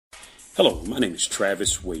Hello, my name is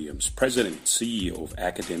Travis Williams, President and CEO of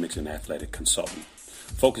Academics and Athletic Consulting,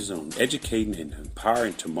 focusing on educating and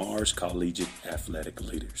empowering tomorrow's collegiate athletic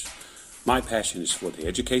leaders. My passion is for the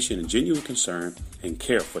education and genuine concern and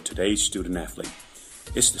care for today's student athlete.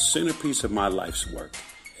 It's the centerpiece of my life's work.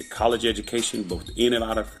 A college education, both in and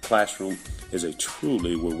out of the classroom, is a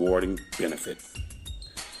truly rewarding benefit.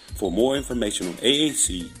 For more information on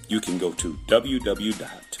AAC, you can go to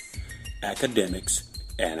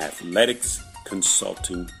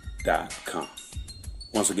www.academicsandathleticsconsulting.com.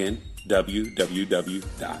 Once again,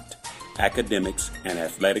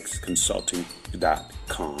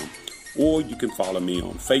 www.academicsandathleticsconsulting.com. Or you can follow me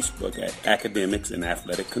on Facebook at Academics and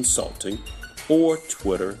Athletic Consulting or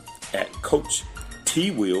Twitter at Coach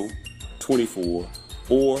TWill24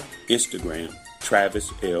 or Instagram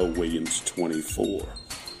Travis L. Williams 24.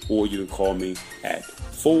 Or you can call me at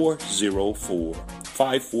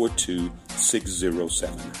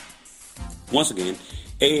 404-542-6079. Once again,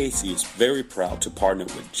 AAC is very proud to partner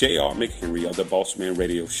with J.R. McHenry of the Bossman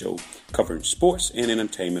radio show, covering sports and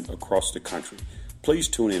entertainment across the country. Please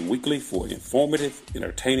tune in weekly for informative,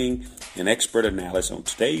 entertaining, and expert analysis on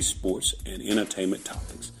today's sports and entertainment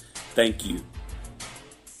topics. Thank you.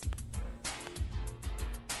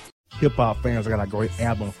 Hip-hop fans, I got a great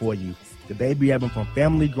album for you. The debut album from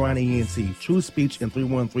Family Grind ENT, True Speech and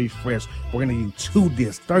 313 Fresh. We're going to give you 2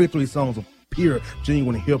 discs, 33 songs of pure,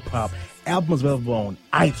 genuine hip-hop. Album is available on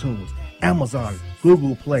iTunes, Amazon,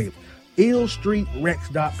 Google Play,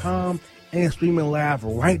 illstreetrex.com, and streaming live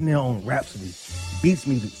right now on Rhapsody, Beats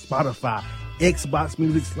Music, Spotify, Xbox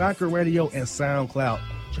Music, Slacker Radio, and SoundCloud.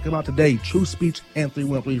 Check them out today. True Speech and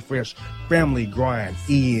 313 Fresh. Family Grind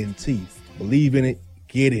ENT. Believe in it.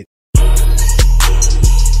 Get it.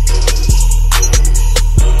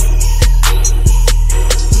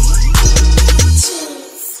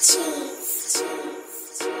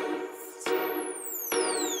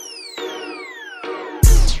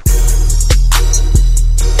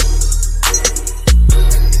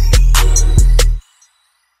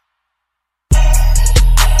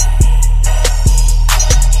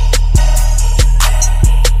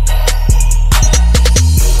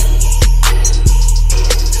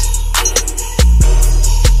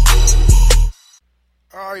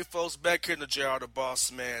 Folks, back here in the JR the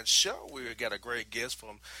Bossman show, we got a great guest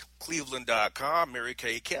from Cleveland.com, Mary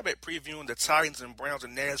Kay Cabot, previewing the Titans and Browns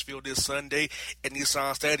in Nashville this Sunday at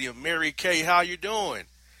Nissan Stadium. Mary Kay, how you doing?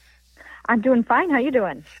 I'm doing fine. How you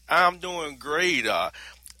doing? I'm doing great.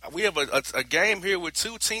 We have a game here with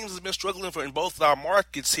 2 teams that's been struggling in both of our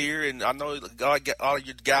markets here, and I know all of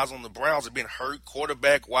you guys on the Browns have been hurt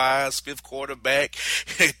quarterback-wise, 5th quarterback.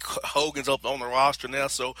 Hogan's up on the roster now,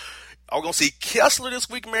 so are we going to see Kessler this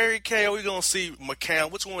week, Mary Kay, or are we going to see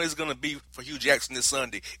McCown? Which one is going to be for Hugh Jackson this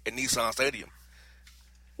Sunday at Nissan Stadium?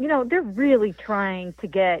 You know, they're really trying to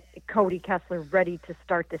get Cody Kessler ready to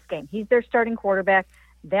start this game. He's their starting quarterback.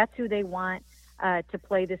 That's who they want to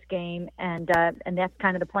play this game, and that's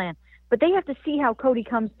kind of the plan. But they have to see how Cody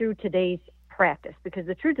comes through today's practice, because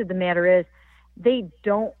the truth of the matter is they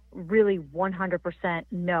don't really 100%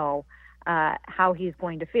 know how he's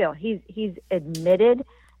going to feel. He's admitted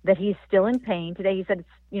that he's still in pain today. He said,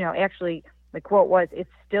 actually, the quote was, "It's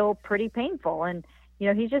still pretty painful." And,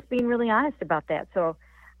 he's just being really honest about that. So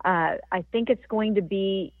I think it's going to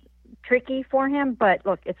be tricky for him. But,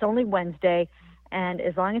 look, it's only Wednesday. And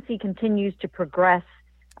as long as he continues to progress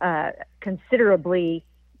considerably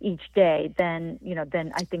each day, then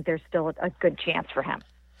I think there's still a good chance for him.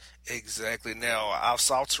 Exactly. Now, I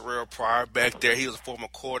saw Terrell Pryor back there. He was a former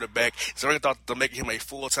quarterback. Is there any thought to making him a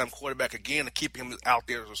full-time quarterback again and keeping him out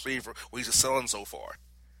there as a receiver where he's excelling so far?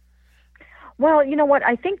 Well, you know what?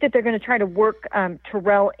 I think that they're going to try to work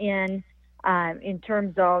Terrell in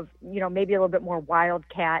terms of, maybe a little bit more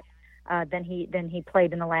wildcat than he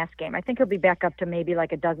played in the last game. I think he'll be back up to maybe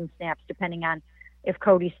like a dozen snaps, depending on if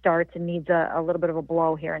Cody starts and needs a little bit of a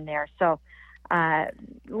blow here and there. So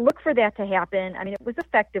look for that to happen. I mean, it was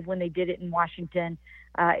effective when they did it in Washington.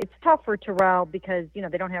 It's tough for Terrell because,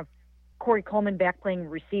 they don't have Corey Coleman back playing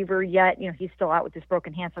receiver yet. He's still out with this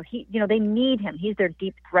broken hand. So they need him. He's their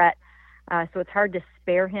deep threat. So it's hard to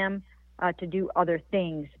spare him to do other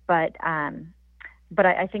things. But I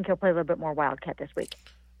think he'll play a little bit more wildcat this week.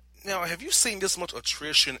 Now, have you seen this much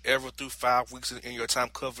attrition ever through 5 weeks in your time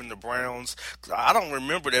covering the Browns? 'Cause I don't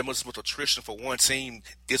remember that much attrition for one team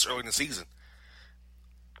this early in the season.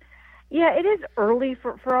 Yeah, it is early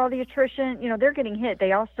for all the attrition. They're getting hit.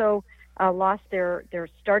 They also lost their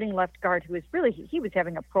starting left guard, who was he was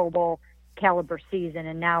having a Pro Bowl caliber season,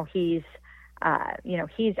 and now he's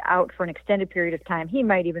out for an extended period of time. He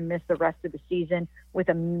might even miss the rest of the season with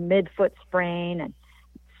a midfoot sprain. And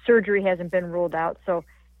surgery hasn't been ruled out. So,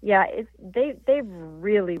 yeah, they've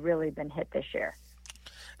really, really been hit this year.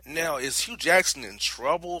 Now, is Hugh Jackson in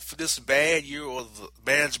trouble for this bad year, or the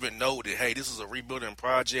management know that, hey, this is a rebuilding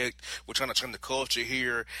project, we're trying to turn the culture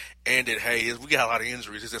here, and that, hey, we got a lot of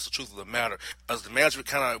injuries, that's the truth of the matter. Is the management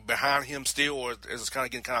kind of behind him still, or is it kind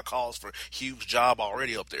of getting kind of calls for Hugh's job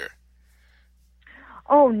already up there?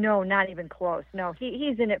 Oh, no, not even close. No,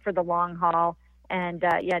 he's in it for the long haul, and,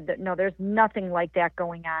 no, there's nothing like that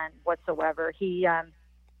going on whatsoever. He,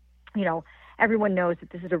 everyone knows that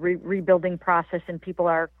this is a rebuilding process, and people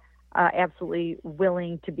are absolutely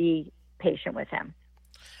willing to be patient with him.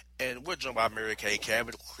 And we're joined by Mary Kay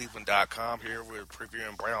Cabot, Cleveland.com. Here we're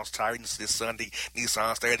previewing Browns Titans this Sunday,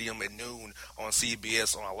 Nissan Stadium at noon on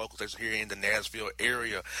CBS on our local station here in the Nashville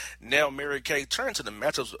area. Now, Mary Kay, turn to the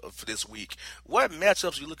matchups for this week. What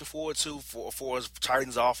matchups are you looking forward to for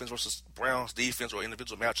Titans offense versus Browns defense, or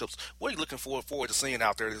individual matchups? What are you looking forward to seeing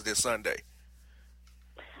out there this Sunday?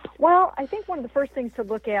 Well, I think one of the first things to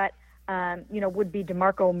look at, would be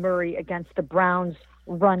DeMarco Murray against the Browns'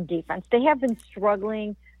 run defense. They have been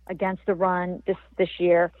struggling against the run this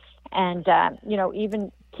year, and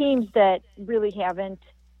even teams that really haven't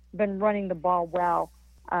been running the ball well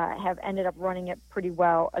have ended up running it pretty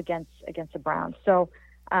well against the Browns. So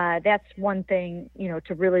that's one thing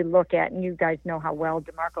to really look at, and you guys know how well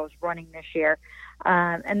DeMarco's running this year.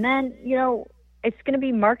 And then it's going to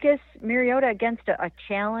be Marcus Mariota against a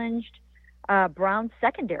challenged Browns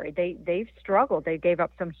secondary. They've struggled. They gave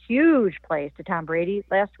up some huge plays to Tom Brady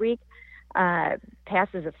last week.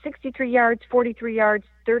 Passes of 63 yards, 43 yards,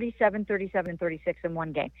 37, 37, and 36 in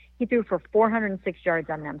one game. He threw for 406 yards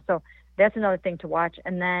on them. So that's another thing to watch.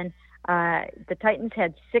 And then the Titans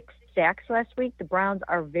had 6 sacks last week. The Browns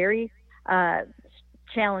are very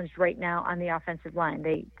challenged right now on the offensive line.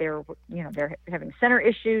 They're having center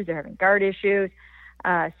issues. They're having guard issues.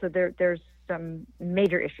 So there's some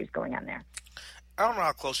major issues going on there. I don't know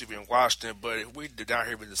how close you've been watching it, but we down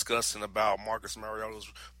here been discussing about Marcus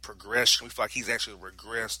Mariota's progression. We feel like he's actually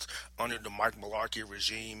regressed under the Mike Mularkey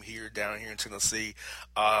regime down here in Tennessee.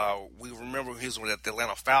 We remember he was with the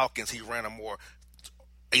Atlanta Falcons. He ran a more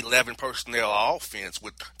 11 personnel offense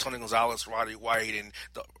with Tony Gonzalez, Roddy White, and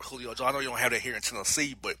Julio Jones. I know you don't have that here in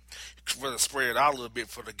Tennessee, but rather spread it out a little bit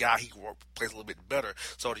for the guy he plays a little bit better.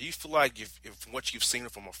 So do you feel like if what you've seen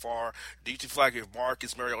from afar, do you feel like if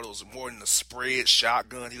Marcus Mariota was more in the spread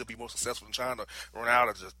shotgun, he'll be more successful in trying to run out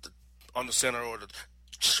of the under center or the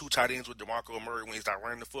 2 tight ends with DeMarco Murray when he's not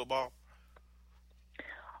running the football?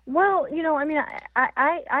 Well,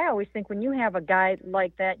 I always think when you have a guy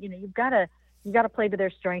like that, you've got to play to their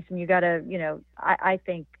strengths, and you got to, I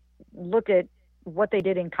think, look at what they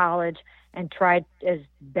did in college and try as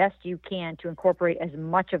best you can to incorporate as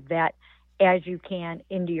much of that as you can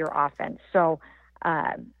into your offense. So,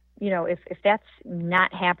 if that's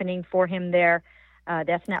not happening for him there,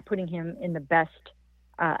 that's not putting him in the best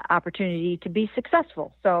opportunity to be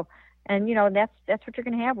successful. So, and that's what you're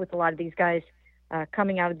going to have with a lot of these guys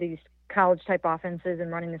coming out of these college type offenses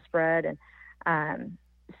and running the spread. And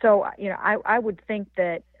so, I would think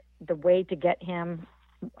that the way to get him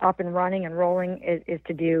up and running and rolling is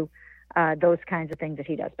to do those kinds of things that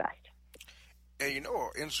he does best. And an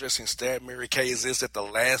interesting stat, Mary Kay, is this: that the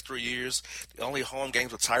last 3 years, the only home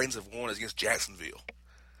games the Titans have won is against Jacksonville.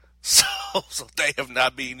 So they have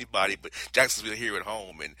not beat anybody but Jacksonville here at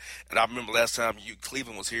home. And I remember last time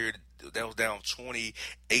Cleveland was here, that was down 28-3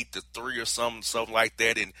 or something like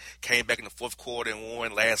that, and came back in the fourth quarter and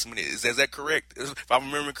won last minute. Is that correct? If I'm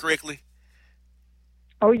remembering correctly?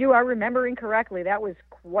 Oh, you are remembering correctly. That was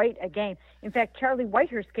quite a game. In fact, Charlie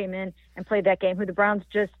Whitehurst came in and played that game, who the Browns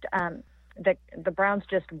just the Browns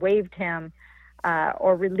just waived him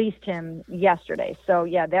or released him yesterday. So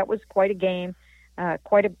yeah, that was quite a game.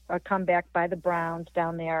 Quite a comeback by the Browns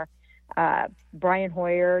down there. Brian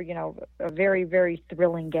Hoyer, a very, very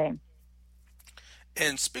thrilling game.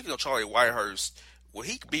 And speaking of Charlie Whitehurst, will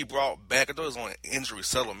he be brought back? I know he's on an injury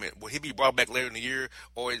settlement. Will he be brought back later in the year,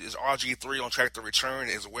 or is RG3 on track to return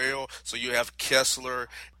as well? So you have Kessler,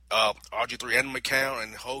 RG3 and McCown,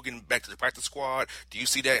 and Hogan back to the practice squad. Do you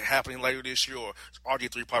see that happening later this year, or is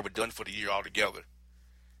RG3 probably done for the year altogether?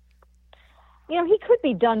 He could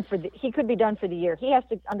be done for the year. He has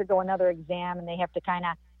to undergo another exam, and they have to kind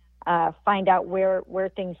of find out where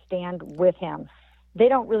things stand with him. They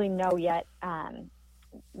don't really know yet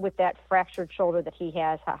with that fractured shoulder that he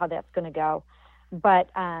has how that's going to go. But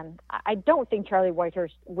I don't think Charlie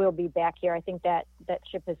Whitehurst will be back here. I think that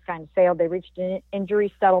ship has kind of sailed. They reached an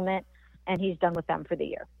injury settlement, and he's done with them for the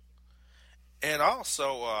year. And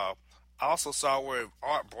also, I also saw where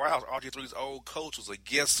Art Browse, RG3's old coach, was a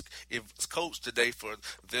guest coach today for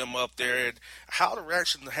them up there. And how the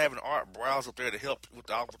reaction to having Art Browse up there to help with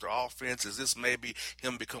the offense? Is this maybe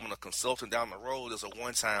him becoming a consultant down the road as a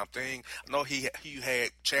one-time thing? I know he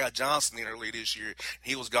had Chad Johnson in early this year.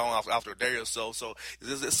 He was gone after a day or so. So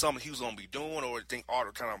is this something he was going to be doing, or do you think Art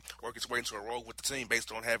will kind of work his way into a role with the team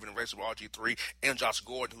based on having a race with RG3 and Josh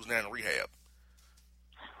Gordon, who's now in rehab?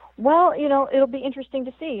 Well, it'll be interesting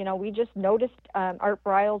to see. We just noticed Art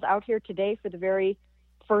Briles out here today for the very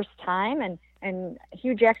first time, and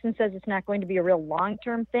Hugh Jackson says it's not going to be a real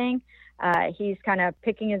long-term thing. He's kind of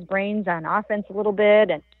picking his brains on offense a little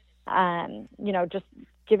bit, and just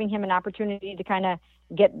giving him an opportunity to kind of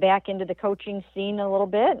get back into the coaching scene a little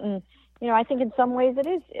bit. And I think in some ways it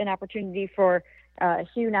is an opportunity for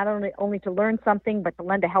Hugh not only to learn something, but to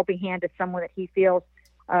lend a helping hand to someone that he feels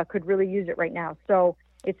could really use it right now. So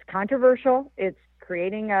it's controversial. It's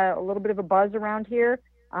creating a little bit of a buzz around here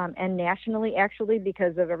and nationally, actually,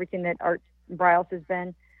 because of everything that Art Briles has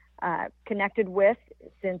been connected with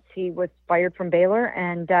since he was fired from Baylor.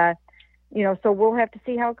 And, so we'll have to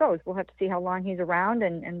see how it goes. We'll have to see how long he's around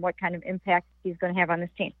and what kind of impact he's going to have on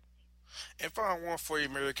this team. And final one for you,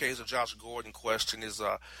 Mary Kay, is a Josh Gordon question. Is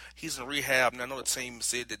he's in rehab, and I know the team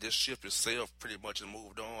said that this ship itself pretty much has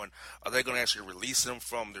moved on. Are they going to actually release him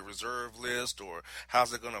from the reserve list, or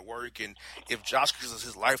how's it going to work? And if Josh gets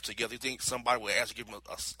his life together, you think somebody will actually give him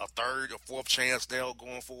a third or fourth chance now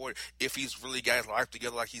going forward if he's really got his life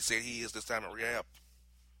together like he said he is this time in rehab?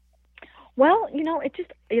 Well,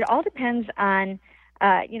 it all depends on,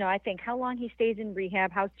 I think how long he stays in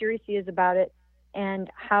rehab, how serious he is about it, and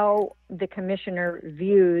how the commissioner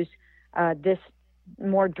views this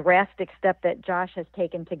more drastic step that Josh has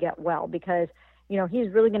taken to get well, because, he's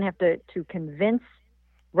really going to have to convince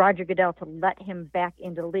Roger Goodell to let him back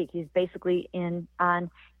into the league. He's basically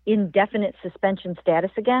on indefinite suspension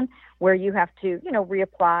status again, where you have to,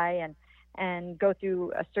 reapply and go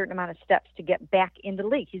through a certain amount of steps to get back into the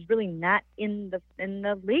league. He's really not in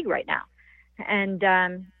the league right now. And,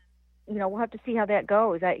 we'll have to see how that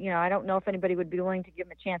goes. I don't know if anybody would be willing to give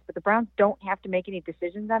him a chance, but the Browns don't have to make any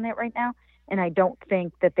decisions on that right now, and I don't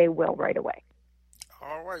think that they will right away.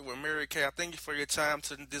 All right. Well, Mary Kay, I thank you for your time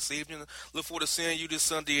this evening. Look forward to seeing you this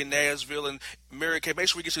Sunday in Nashville. And Mary Kay, make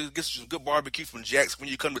sure we get you some good barbecue from Jack's when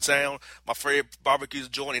you come to town. My favorite barbecue's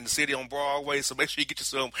joint in the city on Broadway, so make sure you get you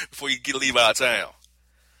some before you leave out of town.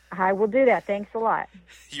 I will do that. Thanks a lot.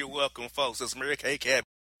 You're welcome, folks. That's Mary Kay Cabot.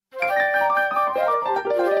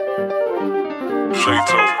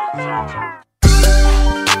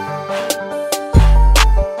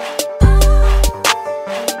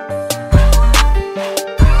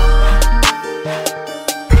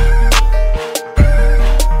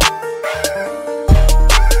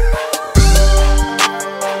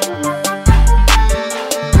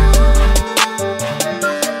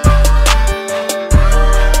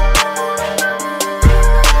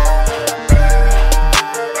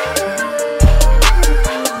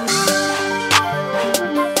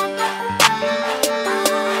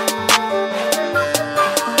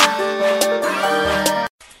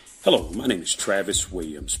 Hello, my name is Travis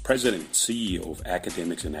Williams, President and CEO of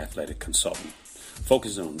Academics and Athletic Consulting,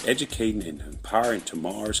 focusing on educating and empowering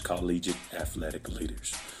tomorrow's collegiate athletic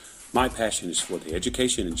leaders. My passion is for the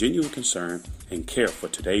education and genuine concern and care for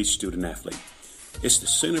today's student athlete. It's the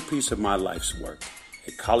centerpiece of my life's work.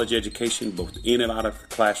 A college education, both in and out of the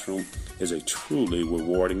classroom, is a truly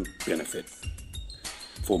rewarding benefit.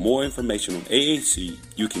 For more information on AAC,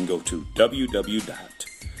 you can go to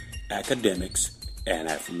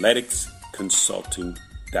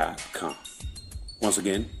www.academicsandathleticsconsulting.com. Once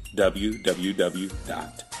again,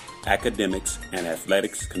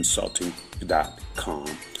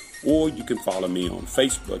 www.academicsandathleticsconsulting.com. Or you can follow me on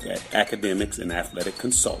Facebook at Academics and Athletic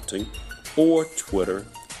Consulting, or Twitter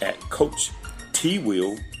at Coach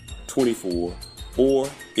TWill24, or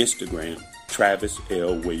Instagram Travis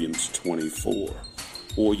L. Williams 24.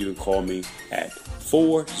 Or you can call me at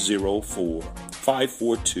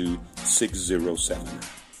 404-542-6079.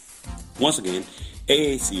 Once again,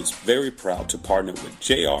 AAC is very proud to partner with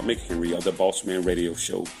J.R. McHenry of the Bossman radio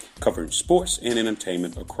show, covering sports and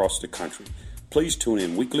entertainment across the country. Please tune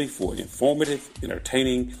in weekly for informative,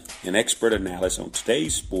 entertaining, and expert analysis on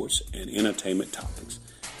today's sports and entertainment topics.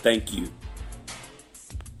 Thank you.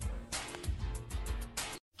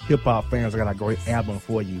 Hip-hop fans, I got a great album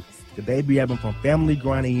for you. The debut album from Family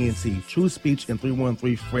Grind ENT, True Speech and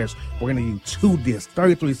 313 Fresh. We're going to give you 2 discs,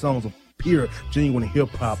 33 songs of pure, genuine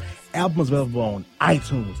hip-hop. Albums available on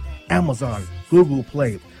iTunes, Amazon, Google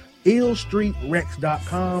Play,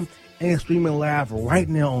 illstreetrex.com, and streaming live right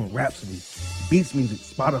now on Rhapsody, Beats Music,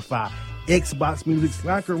 Spotify, Xbox Music,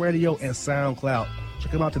 Slacker Radio, and SoundCloud.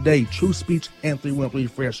 Check them out today. True Speech and 313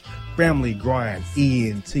 Fresh. Family Grind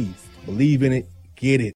ENT. Believe in it. Get it.